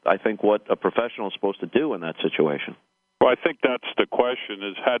 I think, what a professional is supposed to do in that situation. Well, I think that's the question,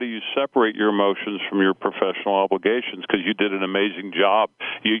 is how do you separate your emotions from your professional obligations? Because you did an amazing job.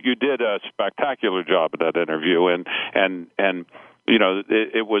 You did a spectacular job at that interview, and you know,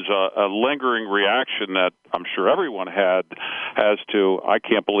 it was a lingering reaction that I'm sure everyone had as to, I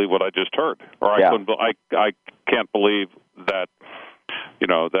can't believe what I just heard, or I can't believe that, you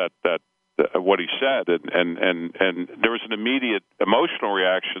know, that what he said, and there was an immediate emotional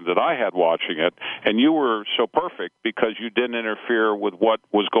reaction that I had watching it, and you were so perfect because you didn't interfere with what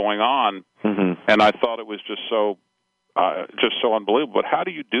was going on, and I thought it was just so unbelievable. But how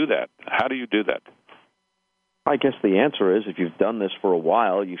do you do that? How do you do that? I guess the answer is, if you've done this for a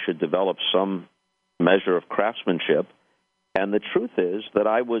while, you should develop some measure of craftsmanship. And the truth is that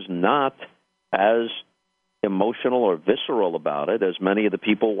I was not as emotional or visceral about it as many of the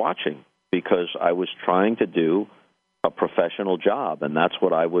people watching, because I was trying to do a professional job, and that's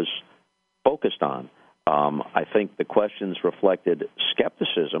what I was focused on. I think the questions reflected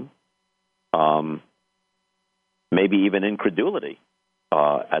skepticism, maybe even incredulity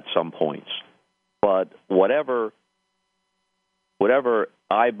at some points. But whatever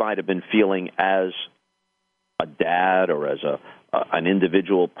I might have been feeling as a dad or as an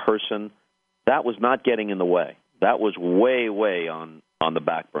individual person, that was not getting in the way. That was way, way on the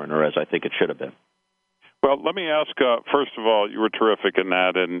back burner, as I think it should have been. Well, let me ask, first of all, you were terrific in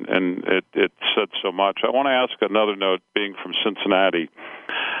that, and it said so much. I want to ask another note, being from Cincinnati.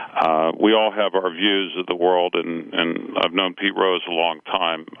 We all have our views of the world, and I've known Pete Rose a long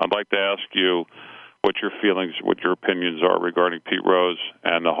time. I'd like to ask you what your feelings, what your opinions are regarding Pete Rose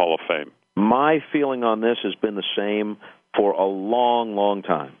and the Hall of Fame. My feeling on this has been the same for a long, long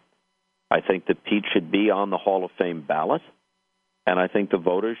time. I think that Pete should be on the Hall of Fame ballot, and I think the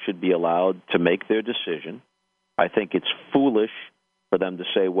voters should be allowed to make their decision. I think it's foolish for them to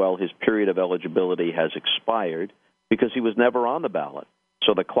say, well, his period of eligibility has expired, because he was never on the ballot.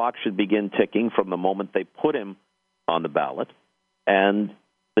 So the clock should begin ticking from the moment they put him on the ballot, and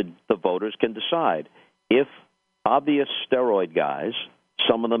the voters can decide. If obvious steroid guys,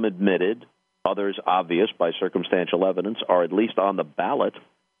 some of them admitted, others obvious by circumstantial evidence, are at least on the ballot,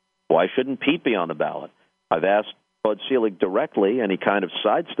 why shouldn't Pete be on the ballot? I've asked Bud Selig directly, and he kind of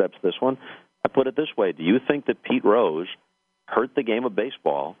sidesteps this one. I put it this way. Do you think that Pete Rose hurt the game of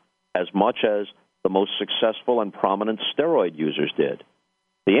baseball as much as the most successful and prominent steroid users did?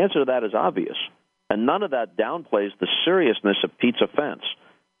 The answer to that is obvious, and none of that downplays the seriousness of Pete's offense.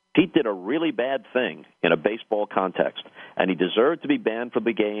 Pete did a really bad thing in a baseball context, and he deserved to be banned from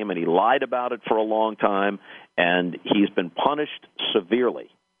the game, and he lied about it for a long time, and he's been punished severely.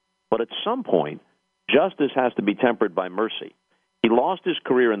 But at some point, justice has to be tempered by mercy. He lost his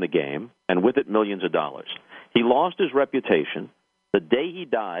career in the game, and with it, millions of dollars. He lost his reputation. The day he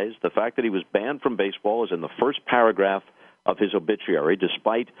dies, the fact that he was banned from baseball is in the first paragraph of his obituary,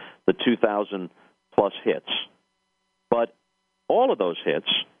 despite the 2,000-plus hits. But all of those hits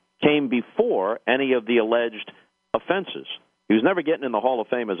came before any of the alleged offenses. He was never getting in the Hall of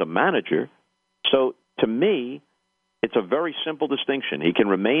Fame as a manager. So, to me, it's a very simple distinction. He can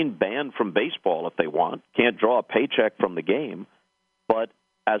remain banned from baseball if they want, can't draw a paycheck from the game, but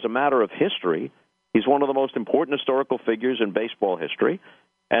as a matter of history, he's one of the most important historical figures in baseball history,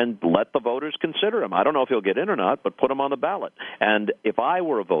 and let the voters consider him. I don't know if he'll get in or not, but put him on the ballot. And if I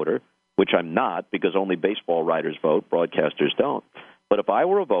were a voter, which I'm not, because only baseball writers vote, broadcasters don't, but if I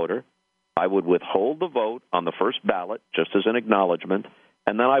were a voter, I would withhold the vote on the first ballot, just as an acknowledgement,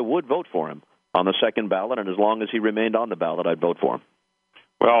 and then I would vote for him on the second ballot, and as long as he remained on the ballot, I'd vote for him.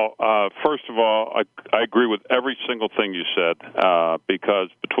 Well, first of all, I agree with every single thing you said, because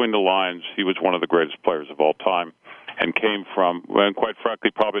between the lines, he was one of the greatest players of all time. and came from, and quite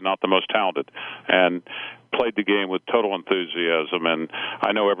frankly, probably not the most talented, and played the game with total enthusiasm. And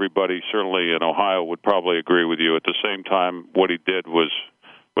I know everybody, certainly in Ohio, would probably agree with you. At the same time, what he did was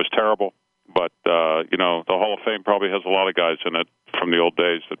terrible. But, the Hall of Fame probably has a lot of guys in it from the old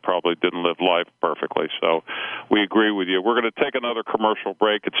days that probably didn't live life perfectly. So we agree with you. We're going to take another commercial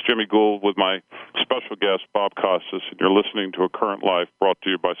break. It's Jimmy Gould with my special guest, Bob Costas, and you're listening to A Current Life, brought to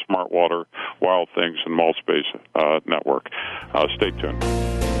you by Smart Water, Wild Things, and Mall Space Network. Stay tuned.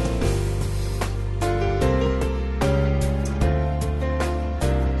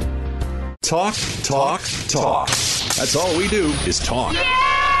 Talk, talk, talk. That's all we do is talk.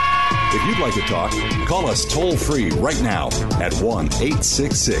 If you'd like to talk, call us toll-free right now at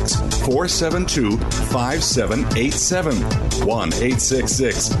 1-866-472-5787.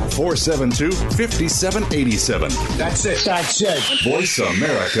 1-866-472-5787. That's it.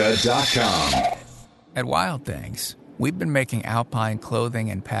 VoiceAmerica.com. At Wild Things, we've been making alpine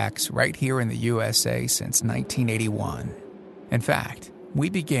clothing and packs right here in the USA since 1981. In fact, we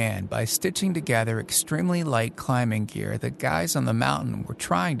began by stitching together extremely light climbing gear that guys on the mountain were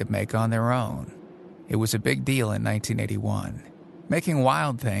trying to make on their own. It was a big deal in 1981, making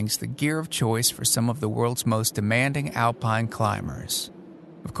Wild Things the gear of choice for some of the world's most demanding alpine climbers.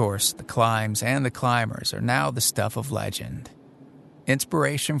 Of course, the climbs and the climbers are now the stuff of legend.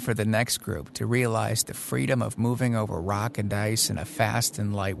 Inspiration for the next group to realize the freedom of moving over rock and ice in a fast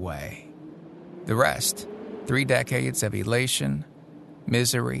and light way. The rest, 3 decades of elation,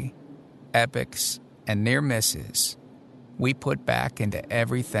 misery, epics, and near misses, we put back into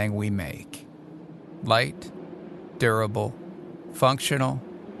everything we make. Light, durable, functional,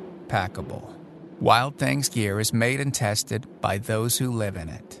 packable. Wild Things gear is made and tested by those who live in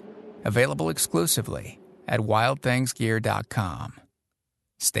it. Available exclusively at wildthingsgear.com.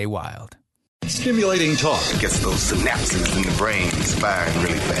 Stay wild. Stimulating talk. Gets those synapses in the brain firing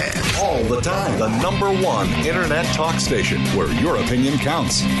really fast. All the time. The #1 internet talk station where your opinion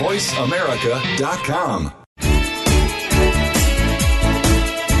counts. VoiceAmerica.com.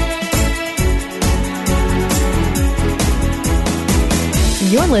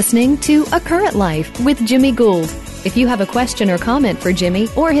 You're listening to A Current Life with Jimmy Gould. If you have a question or comment for Jimmy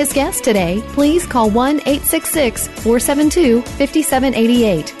or his guest today, please call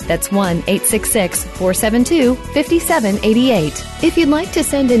 1-866-472-5788. That's 1-866-472-5788. If you'd like to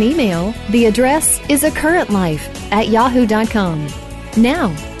send an email, the address is acurrentlife@yahoo.com.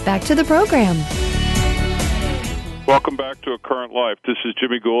 Now, back to the program. Welcome back to A Current Life. This is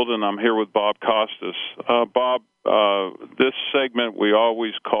Jimmy Gould, and I'm here with Bob Costas. Bob, this segment we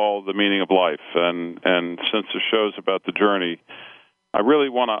always call The Meaning of Life, and since the show's about the journey, I really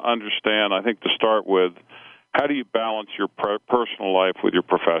want to understand, I think to start with, how do you balance your personal life with your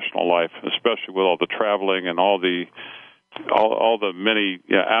professional life, especially with all the traveling and all the many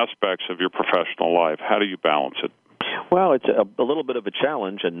aspects of your professional life? How do you balance it? Well, it's a little bit of a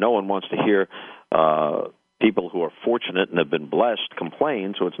challenge, and no one wants to hear people who are fortunate and have been blessed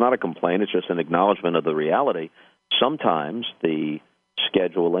complain, so it's not a complaint, it's just an acknowledgement of the reality. Sometimes the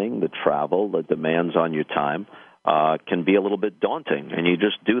scheduling, the travel, the demands on your time can be a little bit daunting, and you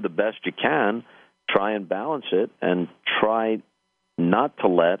just do the best you can, try and balance it, and try not to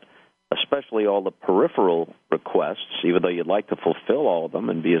let, especially all the peripheral requests, even though you'd like to fulfill all of them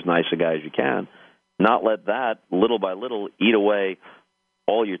and be as nice a guy as you can, not let that, little by little, eat away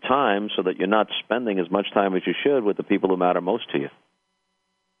all your time so that you're not spending as much time as you should with the people who matter most to you.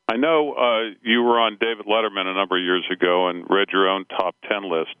 I know you were on David Letterman a number of years ago and read your own top 10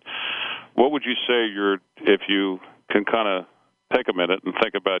 list. What would you say if you can kind of take a minute and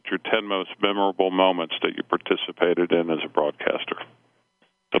think about your 10 most memorable moments that you participated in as a broadcaster?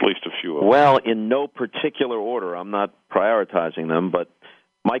 At least a few of them. Well, in no particular order. I'm not prioritizing them, but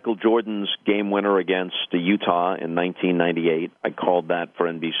Michael Jordan's game winner against Utah in 1998, I called that for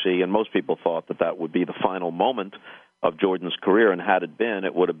NBC, and most people thought that would be the final moment of Jordan's career, and had it been,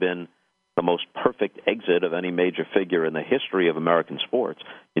 it would have been the most perfect exit of any major figure in the history of American sports.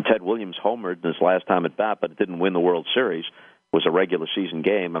 And Ted Williams homered in his last time at bat, but it didn't win the World Series. It was a regular season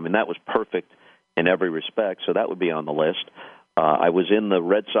game. I mean, that was perfect in every respect, so that would be on the list. I was in the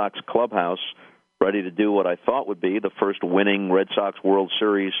Red Sox clubhouse ready to do what I thought would be the first winning Red Sox World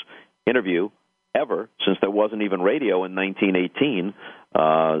Series interview ever, since there wasn't even radio in 1918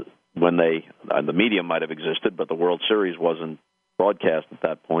 when the medium might have existed, but the World Series wasn't broadcast at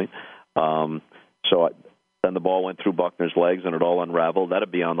that point. Then the ball went through Buckner's legs and it all unraveled. That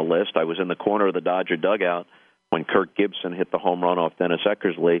would be on the list. I was in the corner of the Dodger dugout when Kirk Gibson hit the home run off Dennis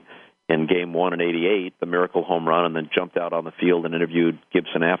Eckersley in Game 1 in '88, the miracle home run, and then jumped out on the field and interviewed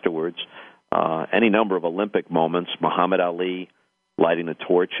Gibson afterwards. any number of Olympic moments. Muhammad Ali lighting the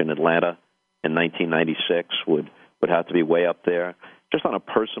torch in Atlanta in 1996 would have to be way up there. Just on a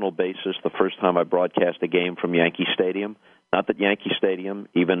personal basis, the first time I broadcast a game from Yankee Stadium, not that Yankee Stadium,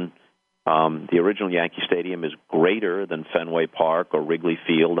 even the original Yankee Stadium, is greater than Fenway Park or Wrigley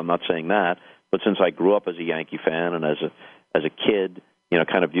Field. I'm not saying that, but since I grew up as a Yankee fan and as a kid,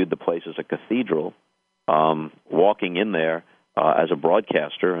 kind of viewed the place as a cathedral, walking in there as a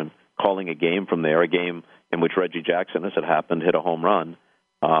broadcaster and calling a game from there, a game in which Reggie Jackson, as it happened, hit a home run,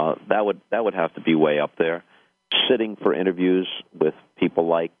 that would have to be way up there. Sitting for interviews with people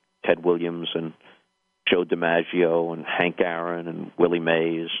like Ted Williams and Joe DiMaggio and Hank Aaron and Willie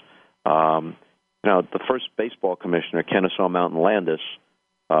Mays. The first baseball commissioner, Kennesaw Mountain Landis,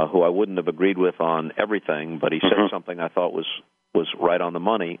 who I wouldn't have agreed with on everything, but he said something I thought was right on the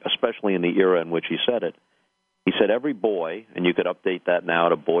money, especially in the era in which he said it. He said every boy, and you could update that now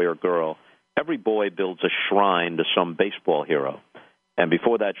to boy or girl, every boy builds a shrine to some baseball hero. And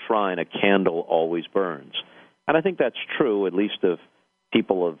before that shrine, a candle always burns. And I think that's true, at least of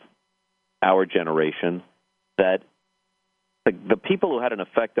people of our generation, that the people who had an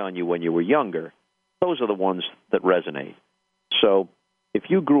effect on you when you were younger, those are the ones that resonate. So if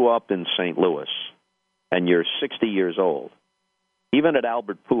you grew up in St. Louis and you're 60 years old, even if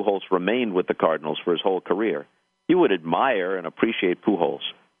Albert Pujols remained with the Cardinals for his whole career, you would admire and appreciate Pujols,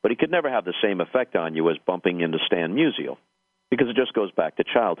 but he could never have the same effect on you as bumping into Stan Musial, because it just goes back to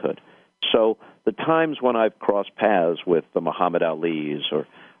childhood. So the times when I've crossed paths with the Muhammad Alis or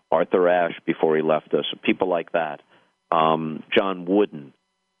Arthur Ashe before he left us, people like that, John Wooden,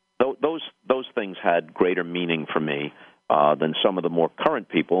 those things had greater meaning for me than some of the more current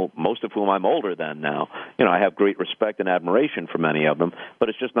people, most of whom I'm older than now. I have great respect and admiration for many of them, but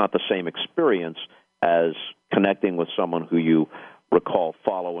it's just not the same experience as connecting with someone who you recall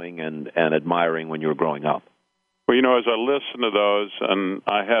following and admiring when you were growing up. Well, as I listen to those, and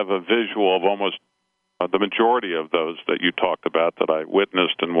I have a visual of almost the majority of those that you talked about that I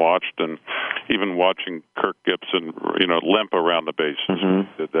witnessed and watched, and even watching Kirk Gibson, limp around the bases,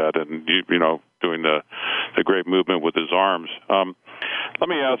 did that, and doing the great movement with his arms. Let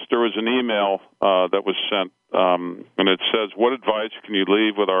me ask, there was an email that was sent, and it says, what advice can you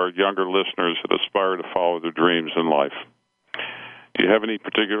leave with our younger listeners that aspire to follow their dreams in life? Do you have any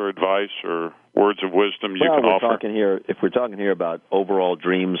particular advice or words of wisdom you can offer? If we're talking here about overall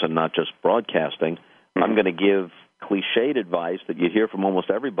dreams and not just broadcasting, I'm going to give cliched advice that you hear from almost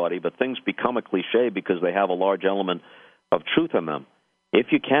everybody, but things become a cliche because they have a large element of truth in them. If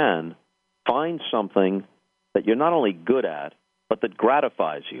you can, find something that you're not only good at, but that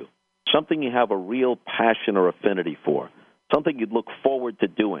gratifies you, something you have a real passion or affinity for, something you'd look forward to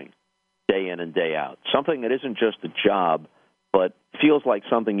doing day in and day out, something that isn't just a job, but feels like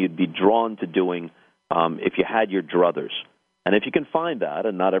something you'd be drawn to doing if you had your druthers. And if you can find that,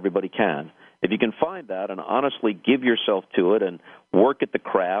 and not everybody can, if you can find that and honestly give yourself to it and work at the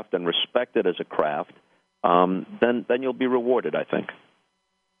craft and respect it as a craft, then you'll be rewarded, I think.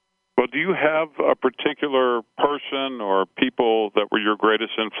 Well, do you have a particular person or people that were your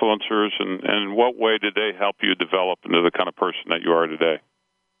greatest influencers, and in what way did they help you develop into the kind of person that you are today?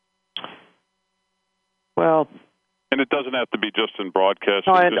 Well, and it doesn't have to be just in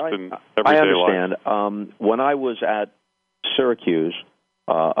broadcasting, just in everyday life. I understand. When I was at Syracuse,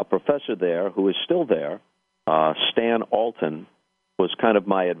 a professor there who is still there, Stan Alton, was kind of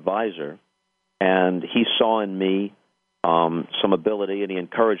my advisor, and he saw in me some ability, and he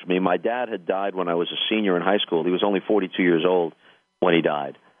encouraged me. My dad had died when I was a senior in high school. He was only 42 years old when he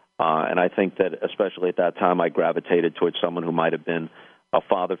died, and I think that especially at that time I gravitated towards someone who might have been a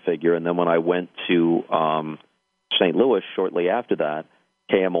father figure. And then when I went to St. Louis shortly after that,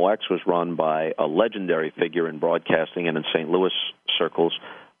 KMOX was run by a legendary figure in broadcasting and in St. Louis circles.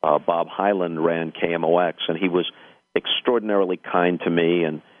 Bob Hyland ran KMOX, and he was extraordinarily kind to me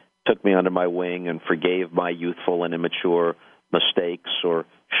and took me under my wing and forgave my youthful and immature mistakes or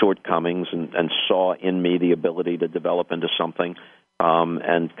shortcomings and saw in me the ability to develop into something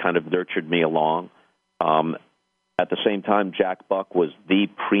and kind of nurtured me along. At the same time, Jack Buck was the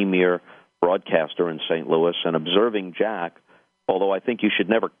premier broadcaster in St. Louis, and observing Jack, although I think you should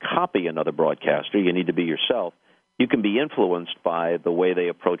never copy another broadcaster, you need to be yourself, you can be influenced by the way they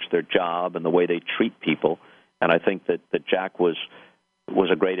approach their job and the way they treat people, and I think that Jack was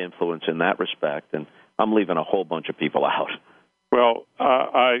a great influence in that respect, and I'm leaving a whole bunch of people out. Well,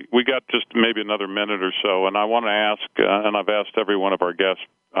 we got just maybe another minute or so, and I want to ask, and I've asked every one of our guests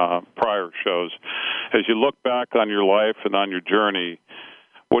prior shows, as you look back on your life and on your journey,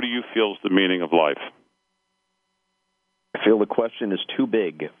 what do you feel is the meaning of life? I feel the question is too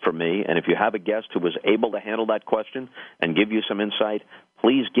big for me, and if you have a guest who was able to handle that question and give you some insight,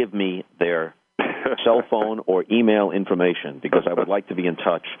 please give me their cell phone or email information, because I would like to be in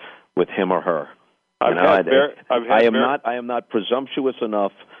touch with him or her. I am not presumptuous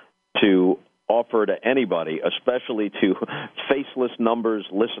enough to offer to anybody, especially to faceless numbers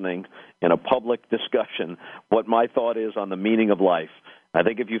listening in a public discussion, what my thought is on the meaning of life. I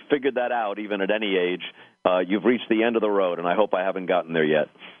think if you figured that out, even at any age, you've reached the end of the road, and I hope I haven't gotten there yet.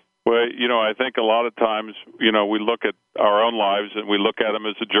 Well, I think a lot of times, we look at our own lives and we look at them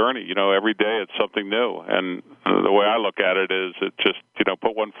as a journey. Every day it's something new. And the way I look at it is it just,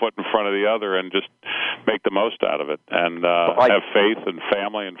 put one foot in front of the other and just make the most out of it and have faith and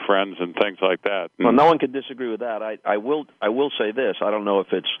family and friends and things like that. Well, no one can disagree with that. I will say this. I don't know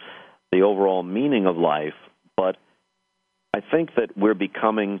if it's the overall meaning of life, but I think that we're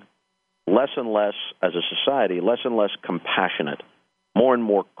becoming less and less, as a society, less and less compassionate, more and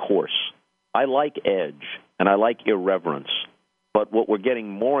more coarse. I like edge, and I like irreverence, but what we're getting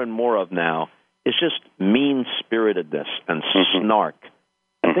more and more of now is just mean-spiritedness and snark.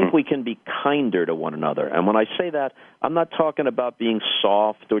 I think we can be kinder to one another. And when I say that, I'm not talking about being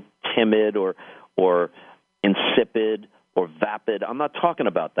soft or timid or insipid or vapid. I'm not talking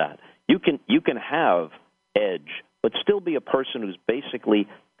about that. You can have edge, but still be a person who's basically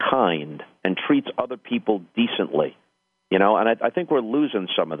kind and treats other people decently. And I think we're losing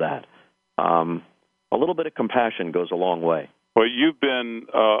some of that. A little bit of compassion goes a long way. Well, you've been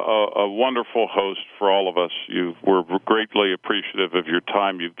a wonderful host for all of us. We're greatly appreciative of your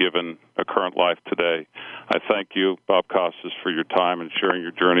time you've given A Current Life today. I thank you, Bob Costas, for your time and sharing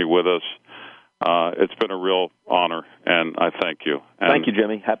your journey with us. It's been a real honor, and I thank you. Thank you,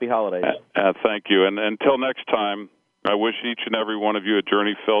 Jimmy. Happy holidays. Thank you. And until next time, I wish each and every one of you a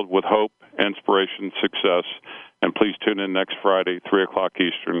journey filled with hope, inspiration, success. And please tune in next Friday, 3 o'clock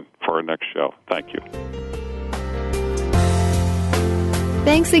Eastern, for our next show. Thank you.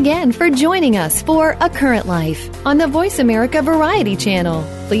 Thanks again for joining us for A Current Life on the Voice America Variety Channel.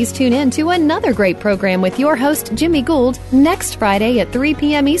 Please tune in to another great program with your host, Jimmy Gould, next Friday at 3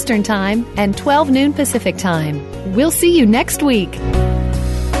 p.m. Eastern Time and 12 noon Pacific Time. We'll see you next week.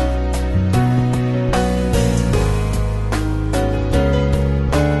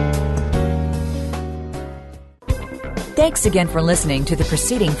 Thanks again for listening to the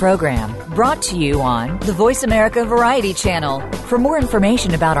preceding program, brought to you on the Voice America Variety Channel. For more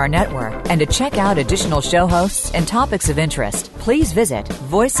information about our network and to check out additional show hosts and topics of interest, please visit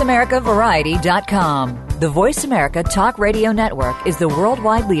voiceamericavariety.com. The Voice America Talk Radio Network is the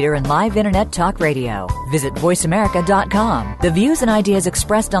worldwide leader in live Internet talk radio. Visit voiceamerica.com. The views and ideas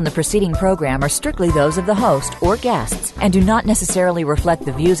expressed on the preceding program are strictly those of the host or guests and do not necessarily reflect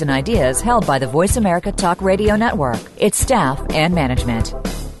the views and ideas held by the Voice America Talk Radio Network, its staff, and management.